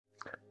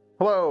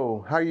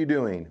Hello, how are you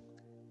doing?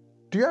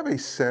 Do you have a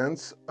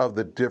sense of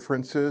the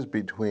differences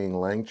between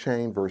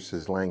LangChain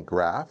versus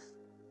LangGraph?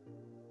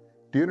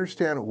 Do you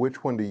understand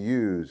which one to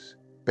use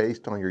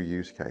based on your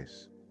use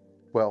case?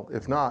 Well,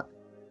 if not,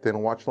 then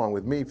watch along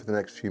with me for the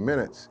next few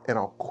minutes and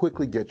I'll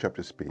quickly get you up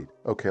to speed.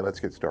 Okay,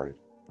 let's get started.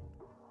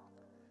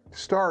 To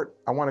start,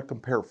 I want to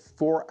compare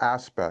four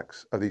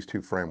aspects of these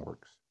two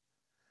frameworks.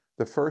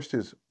 The first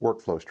is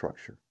workflow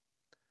structure.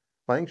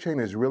 LangChain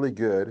is really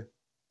good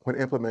when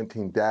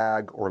implementing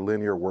DAG or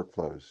linear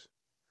workflows.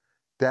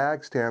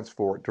 DAG stands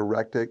for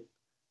directed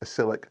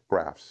acyclic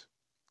graphs.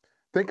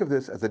 Think of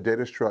this as a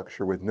data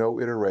structure with no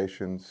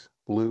iterations,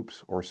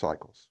 loops, or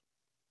cycles.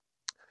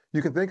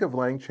 You can think of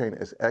LangChain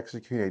as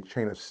executing a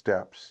chain of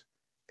steps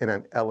in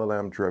an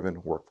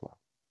LLM-driven workflow.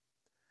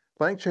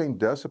 LangChain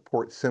does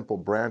support simple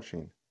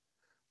branching,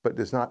 but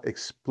does not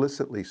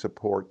explicitly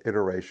support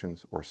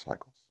iterations or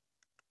cycles.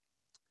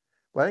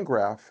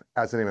 LangGraph,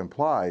 as the name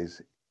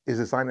implies, is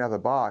designed out of the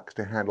box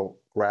to handle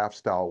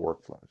graph-style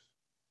workflows.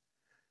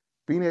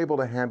 Being able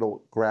to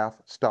handle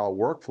graph-style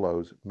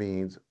workflows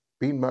means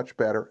being much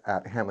better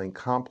at handling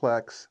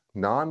complex,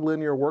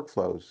 non-linear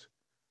workflows,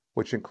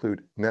 which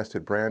include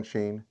nested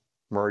branching,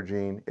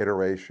 merging,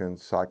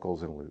 iterations,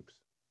 cycles, and loops.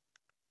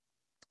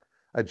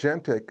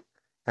 Agentic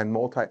and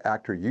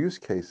multi-actor use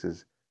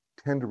cases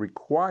tend to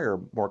require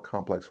more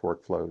complex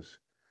workflows,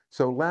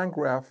 so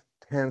LangGraph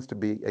tends to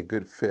be a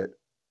good fit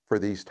for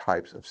these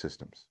types of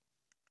systems.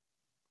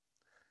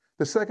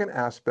 The second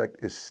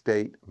aspect is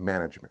state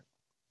management.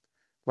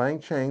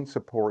 LangChain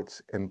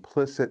supports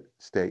implicit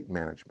state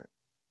management.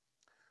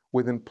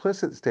 With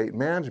implicit state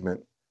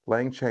management,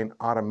 LangChain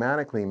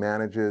automatically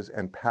manages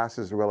and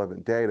passes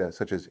relevant data,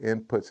 such as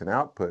inputs and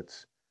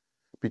outputs,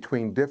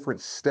 between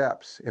different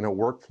steps in a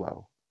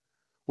workflow,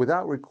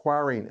 without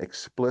requiring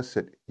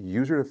explicit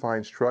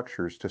user-defined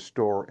structures to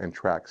store and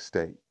track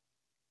state.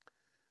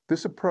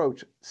 This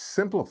approach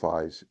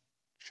simplifies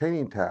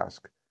chaining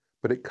tasks,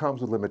 but it comes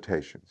with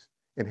limitations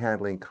in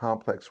handling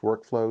complex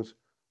workflows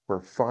where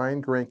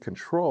fine-grained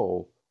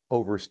control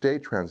over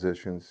state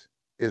transitions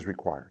is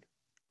required.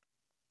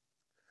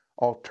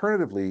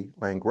 Alternatively,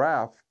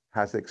 LangGraph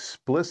has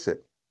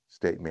explicit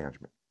state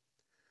management.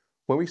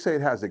 When we say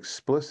it has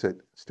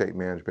explicit state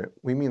management,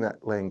 we mean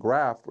that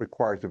LangGraph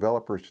requires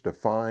developers to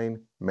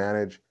define,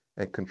 manage,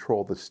 and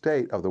control the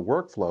state of the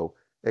workflow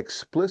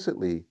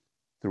explicitly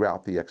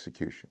throughout the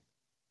execution.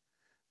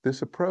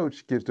 This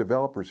approach gives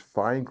developers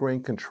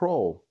fine-grained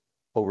control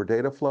over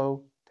data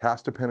flow,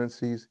 task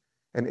dependencies,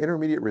 and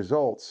intermediate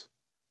results,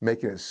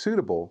 making it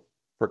suitable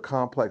for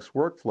complex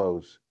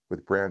workflows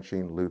with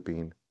branching,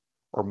 looping,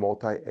 or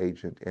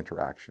multi-agent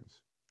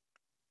interactions.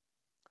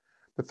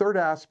 The third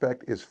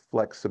aspect is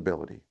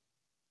flexibility.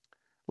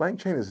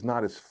 LangChain is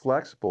not as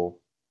flexible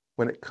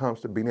when it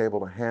comes to being able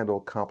to handle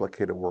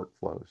complicated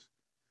workflows.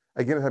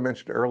 Again, as I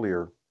mentioned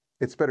earlier,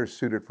 it's better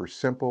suited for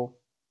simple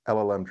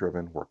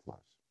LLM-driven workflows.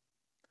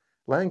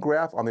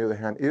 LangGraph, on the other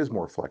hand, is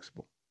more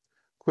flexible.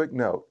 Quick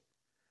note,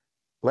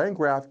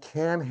 LangGraph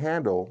can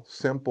handle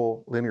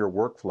simple linear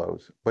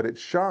workflows, but it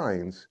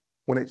shines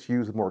when it's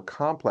used with more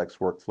complex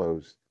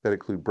workflows that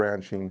include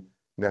branching,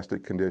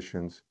 nested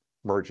conditions,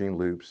 merging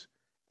loops,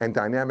 and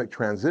dynamic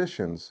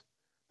transitions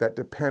that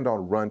depend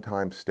on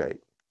runtime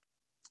state.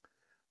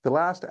 The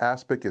last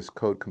aspect is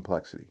code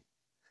complexity.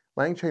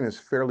 LangChain is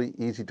fairly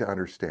easy to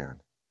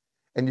understand,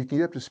 and you can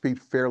get up to speed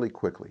fairly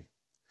quickly.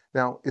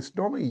 Now, it's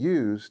normally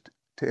used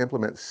to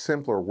implement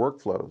simpler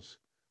workflows,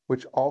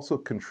 which also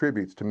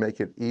contributes to make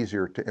it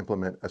easier to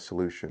implement a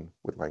solution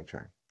with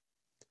LangChain.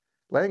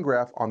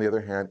 LangGraph, on the other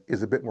hand,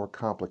 is a bit more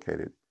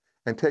complicated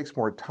and takes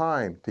more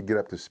time to get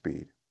up to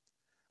speed.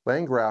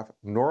 LangGraph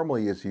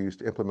normally is used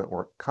to implement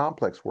more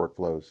complex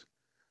workflows,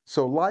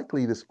 so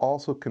likely this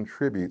also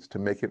contributes to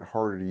make it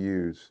harder to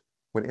use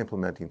when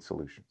implementing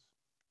solutions.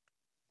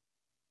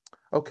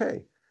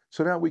 Okay,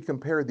 so now we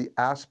compare the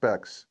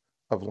aspects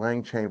of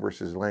LangChain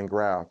versus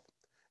LangGraph,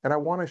 and I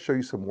want to show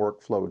you some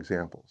workflow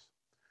examples.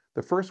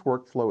 The first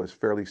workflow is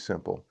fairly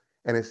simple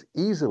and is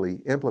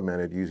easily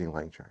implemented using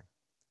LangChain.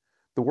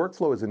 The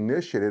workflow is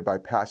initiated by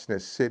passing a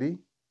city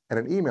and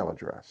an email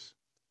address.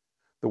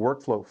 The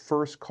workflow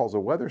first calls a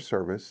weather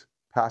service,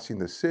 passing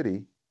the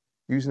city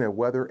using a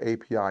weather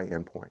API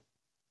endpoint.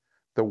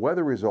 The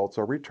weather results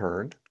are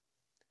returned,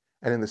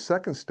 and in the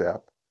second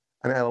step,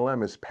 an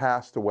LLM is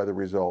passed the weather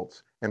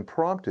results and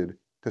prompted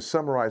to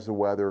summarize the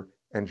weather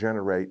and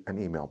generate an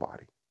email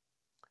body.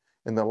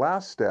 In the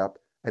last step,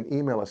 an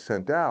email is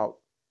sent out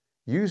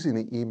using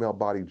the email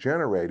body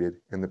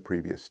generated in the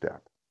previous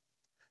step.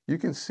 You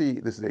can see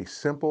this is a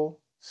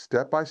simple,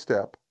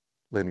 step-by-step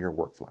linear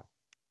workflow.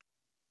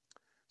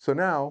 So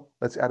now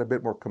let's add a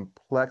bit more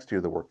complexity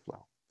to the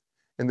workflow.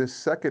 In this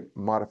second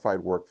modified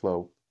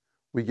workflow,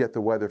 we get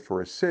the weather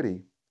for a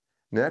city.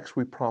 Next,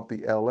 we prompt the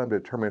LLM to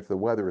determine if the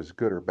weather is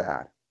good or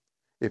bad.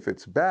 If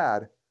it's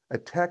bad, a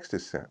text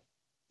is sent.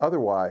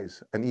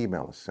 Otherwise, an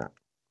email is sent.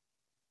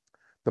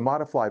 The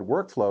modified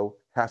workflow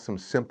has some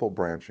simple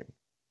branching.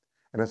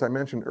 And as I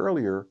mentioned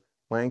earlier,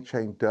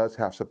 LangChain does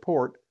have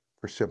support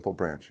for simple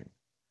branching.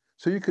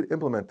 So you could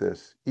implement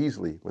this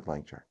easily with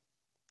LangChain.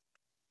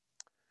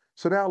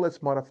 So now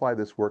let's modify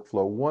this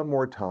workflow one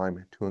more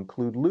time to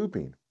include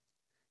looping.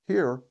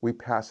 Here, we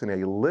pass in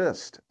a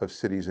list of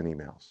cities and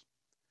emails.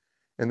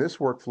 In this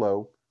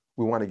workflow,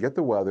 we want to get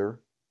the weather,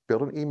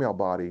 build an email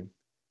body,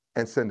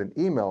 and send an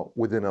email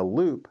within a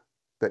loop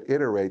that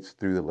iterates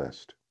through the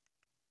list.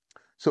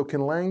 So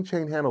can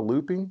LangChain handle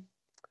looping?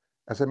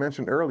 As I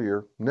mentioned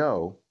earlier,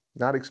 no,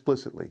 not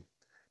explicitly.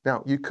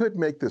 Now, you could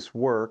make this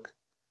work,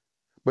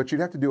 but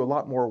you'd have to do a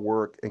lot more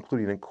work,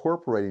 including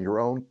incorporating your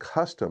own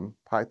custom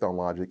Python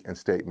logic and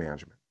state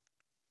management.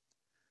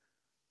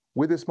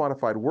 With this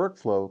modified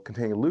workflow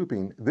containing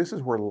looping, this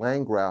is where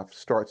LangGraph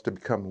starts to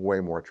become way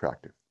more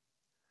attractive.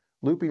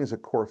 Looping is a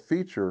core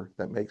feature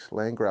that makes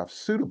LangGraph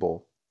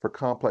suitable for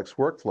complex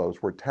workflows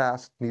where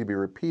tasks need to be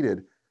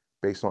repeated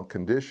based on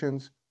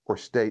conditions or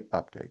state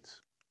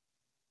updates.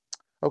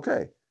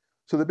 Okay,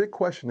 so the big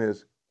question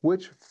is,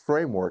 which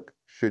framework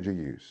should you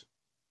use?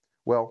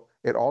 Well,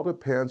 it all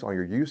depends on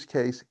your use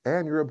case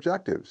and your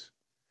objectives.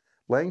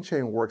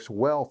 LangChain works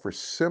well for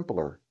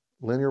simpler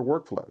linear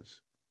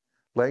workflows.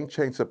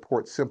 LangChain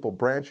supports simple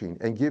branching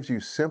and gives you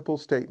simple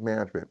state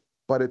management,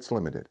 but it's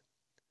limited.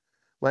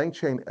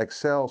 LangChain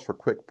excels for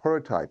quick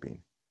prototyping,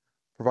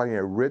 providing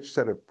a rich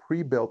set of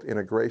pre-built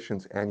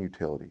integrations and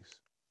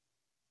utilities.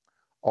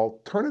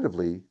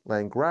 Alternatively,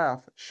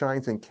 LangGraph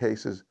shines in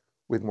cases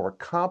with more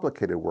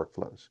complicated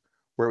workflows,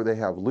 where they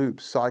have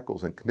loops,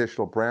 cycles, and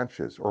conditional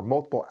branches, or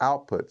multiple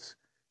outputs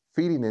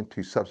feeding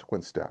into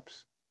subsequent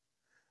steps.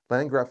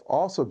 LangGraph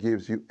also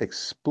gives you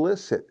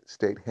explicit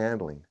state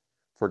handling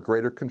for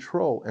greater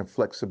control and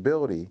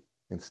flexibility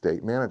in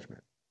state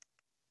management.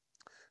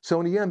 So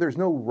in the end, there's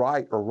no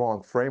right or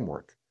wrong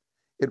framework.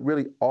 It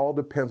really all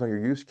depends on your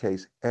use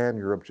case and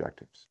your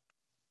objectives.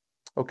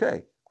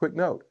 Okay, quick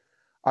note.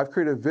 I've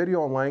created a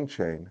video on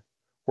LangChain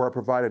where I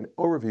provide an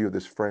overview of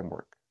this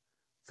framework.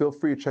 Feel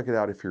free to check it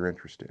out if you're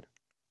interested.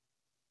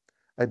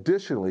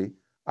 Additionally,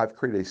 I've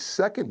created a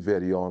second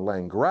video on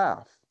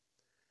LangGraph.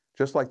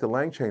 Just like the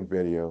LangChain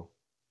video,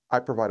 I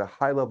provide a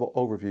high-level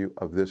overview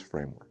of this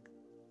framework.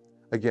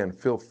 Again,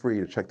 feel free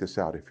to check this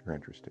out if you're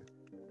interested.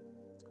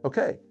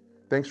 Okay,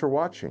 thanks for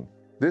watching.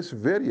 This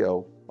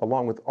video,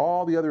 along with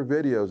all the other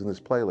videos in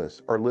this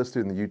playlist, are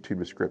listed in the YouTube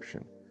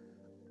description.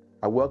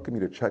 I welcome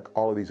you to check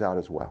all of these out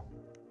as well.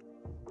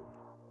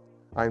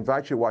 I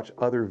invite you to watch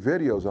other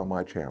videos on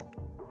my channel.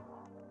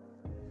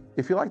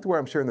 If you like the way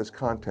I'm sharing this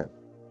content,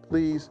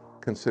 please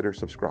consider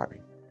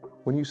subscribing.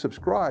 When you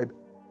subscribe,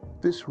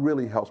 this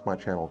really helps my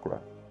channel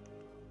grow.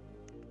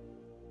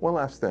 One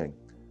last thing,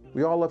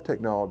 we all love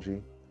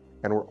technology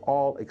and we're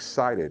all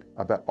excited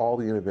about all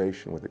the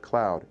innovation with the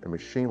cloud and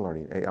machine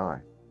learning AI.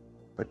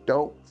 But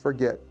don't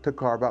forget to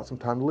carve out some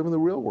time to live in the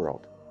real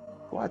world.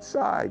 Go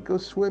outside, go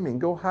swimming,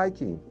 go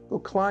hiking, go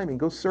climbing,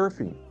 go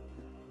surfing.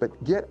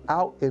 But get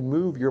out and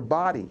move your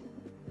body.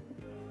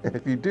 And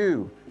if you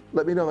do,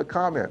 let me know in the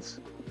comments.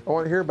 I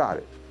want to hear about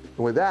it.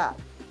 And with that,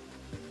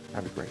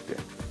 have a great day.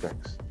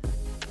 Thanks.